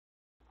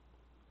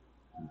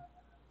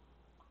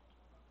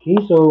Okay,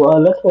 so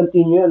let's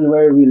continue on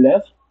where we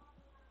left.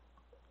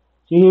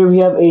 So here we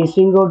have a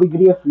single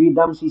degree of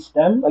freedom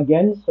system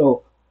again.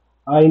 So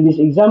in this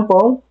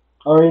example,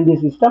 or in this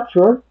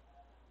structure,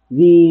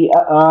 the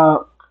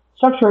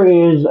structure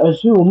is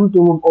assumed to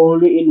move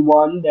only in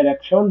one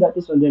direction, that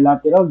is on the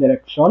lateral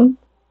direction,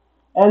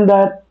 and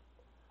that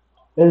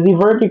the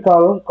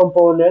vertical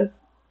component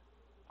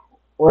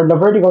or the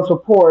vertical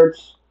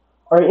supports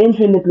are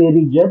infinitely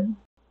rigid.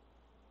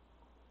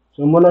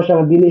 So muna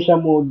siyang dili siya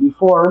mo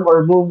deform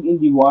or move in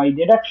the y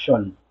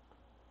direction.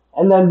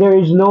 And then there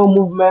is no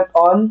movement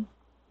on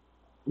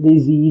the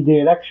z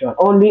direction,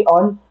 only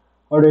on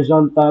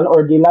horizontal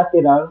or the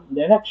lateral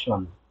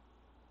direction.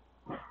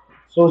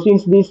 So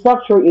since the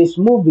structure is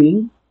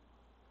moving,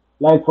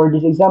 like for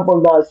this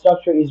example, the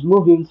structure is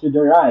moving to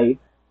the right,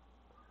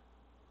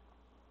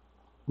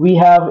 we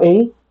have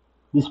a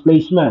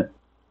displacement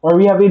or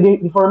we have a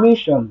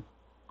deformation.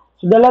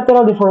 So the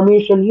lateral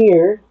deformation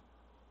here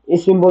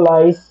is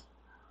symbolized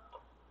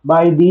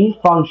by the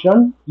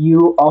function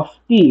u of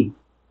t.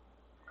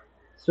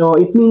 So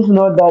it means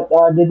no that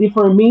the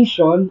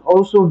deformation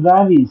also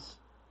varies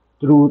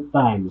through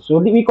time. So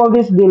we call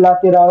this the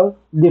lateral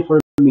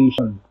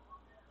deformation.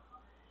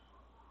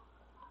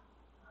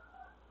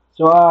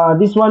 So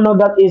this one no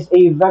that is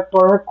a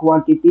vector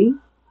quantity.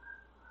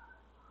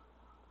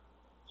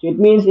 So it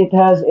means it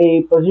has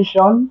a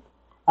position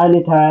and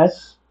it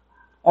has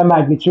a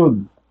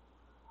magnitude.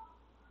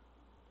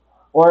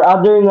 Or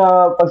other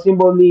nga pag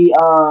symbol ni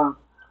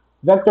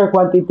vector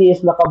quantity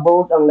is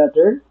nakabold ang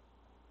letter.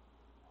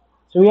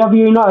 So we have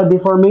here now a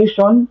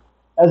deformation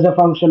as a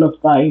function of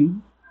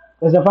time.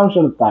 As a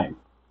function of time.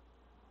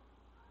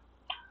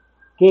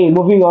 Okay,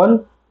 moving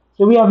on.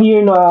 So we have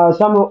here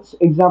some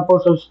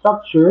examples of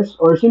structures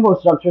or simple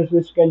structures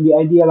which can be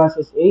idealized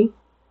as a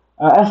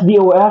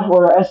SDOF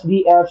or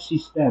SDF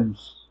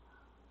systems.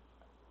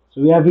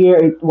 So we have here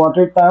a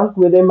water tank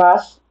with a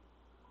mass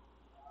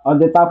on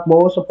the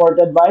topmost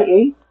supported by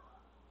a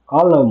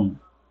column.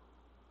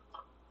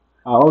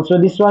 Also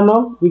this one,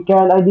 no, we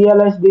can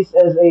idealize this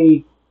as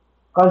a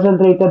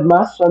concentrated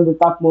mass on the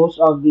topmost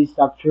of the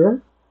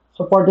structure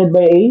supported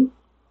by a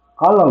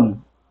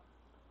column.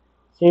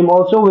 Same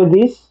also with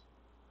this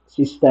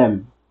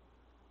system.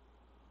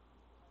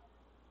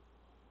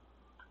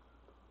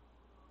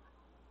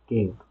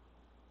 Okay.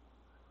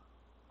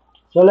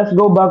 So let's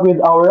go back with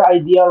our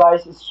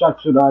idealized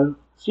structural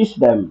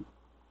system.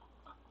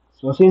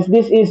 So since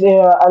this is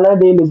an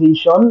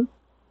idealization,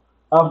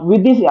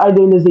 with this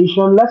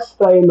idealization, let's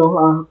try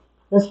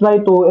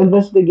to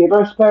investigate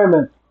or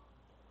experiment.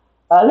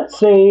 Let's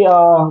say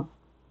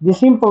the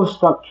simple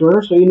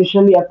structure, so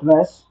initially at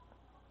rest,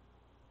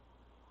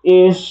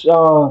 is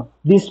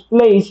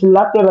displaced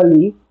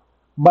laterally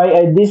by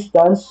a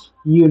distance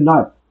u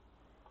naught.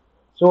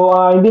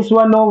 So in this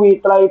one, no, we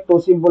try to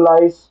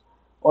symbolize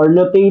or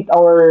notate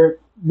our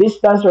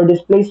distance or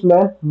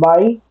displacement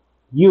by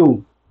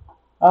u.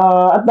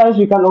 At times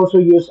we can also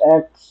use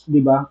x,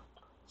 di ba?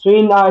 So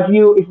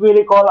if we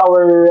recall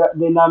our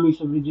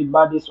dynamics of rigid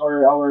bodies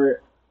or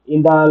our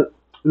in the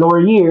lower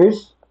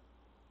years,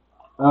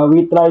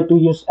 we try to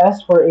use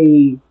s for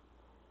a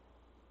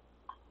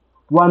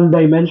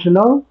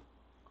one-dimensional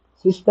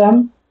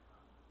system.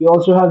 We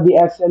also have the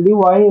x and the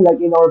y, like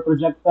in our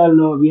projectile,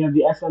 no, we have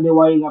the x and the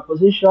y in a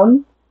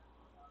position.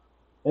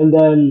 And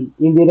then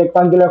in the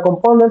rectangular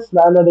components,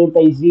 na ano din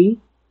tayo z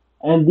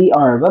and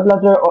dr. But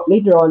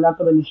later on,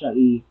 nato na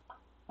siya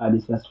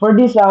discuss. For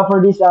this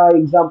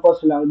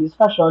examples lang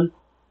discussion,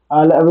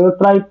 we'll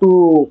try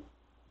to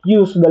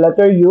use the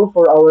letter U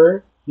for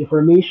our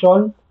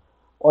deformation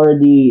or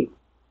the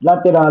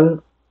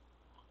lateral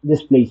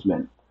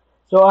displacement.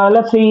 So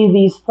let's say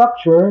the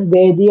structure,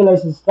 the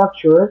idealized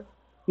structure,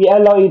 we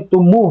allow it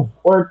to move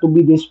or to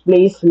be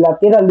displaced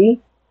laterally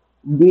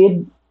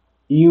with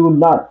U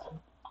naught.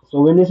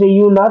 So when we say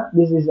U naught,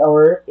 this is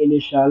our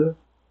initial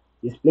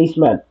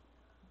displacement.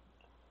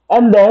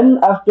 And then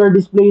after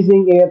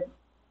displacing it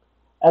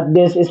at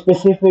this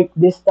specific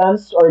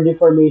distance or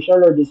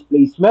deformation or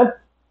displacement,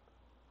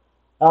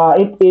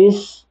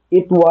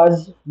 it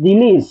was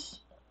released.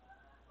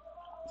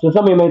 So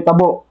sa may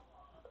tabo.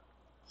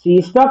 Si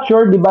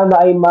structure, di ba,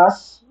 na ay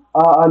mass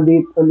on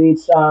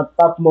its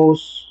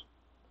topmost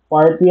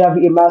part. We have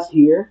a mass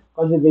here,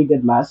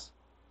 concentrated mass.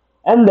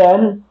 And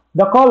then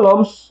the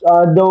columns,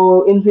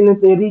 though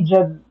infinitely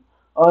rigid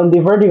on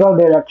the vertical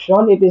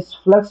direction, it is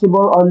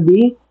flexible on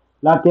the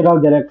lateral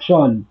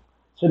direction.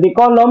 So the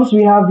columns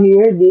we have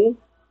here the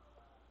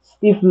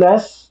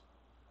stiffness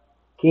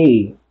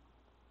K.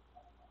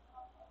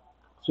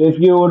 So if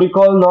you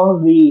recall no,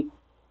 the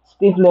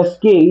stiffness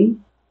K,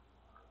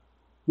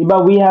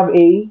 diba we have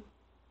a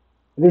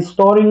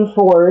restoring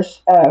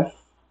force F.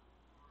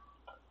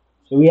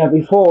 So we have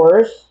a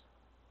force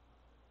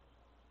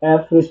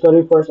F,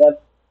 restoring force F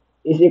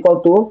is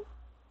equal to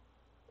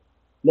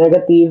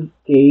negative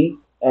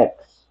Kx.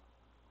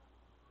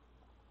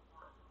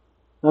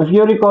 Now if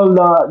you recall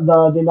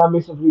the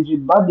dynamics of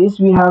rigid bodies,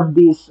 we have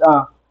this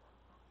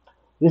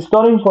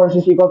restoring force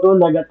is equal to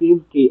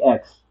negative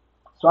Kx.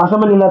 So asa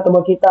man nila ito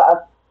makita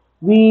at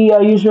We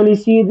usually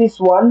see this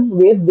one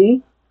with the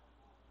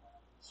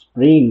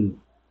spring.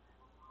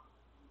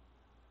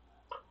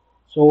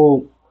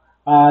 So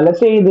let's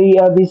say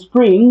the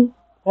spring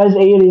has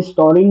a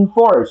restoring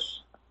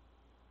force.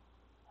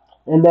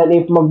 And then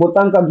if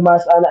magbutang kag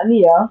mass ana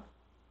niya,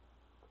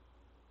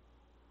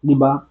 di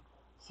ba?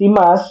 Si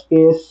mass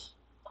is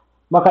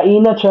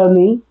makainat siya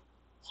ni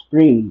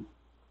spring.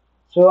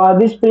 So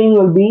this spring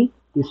will be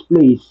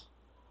displaced.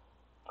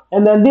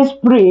 And then this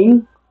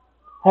spring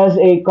has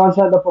a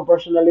constant of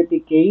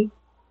proportionality k.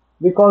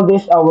 We call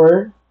this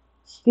our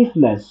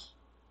stiffness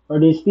or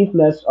the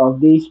stiffness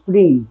of the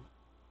spring.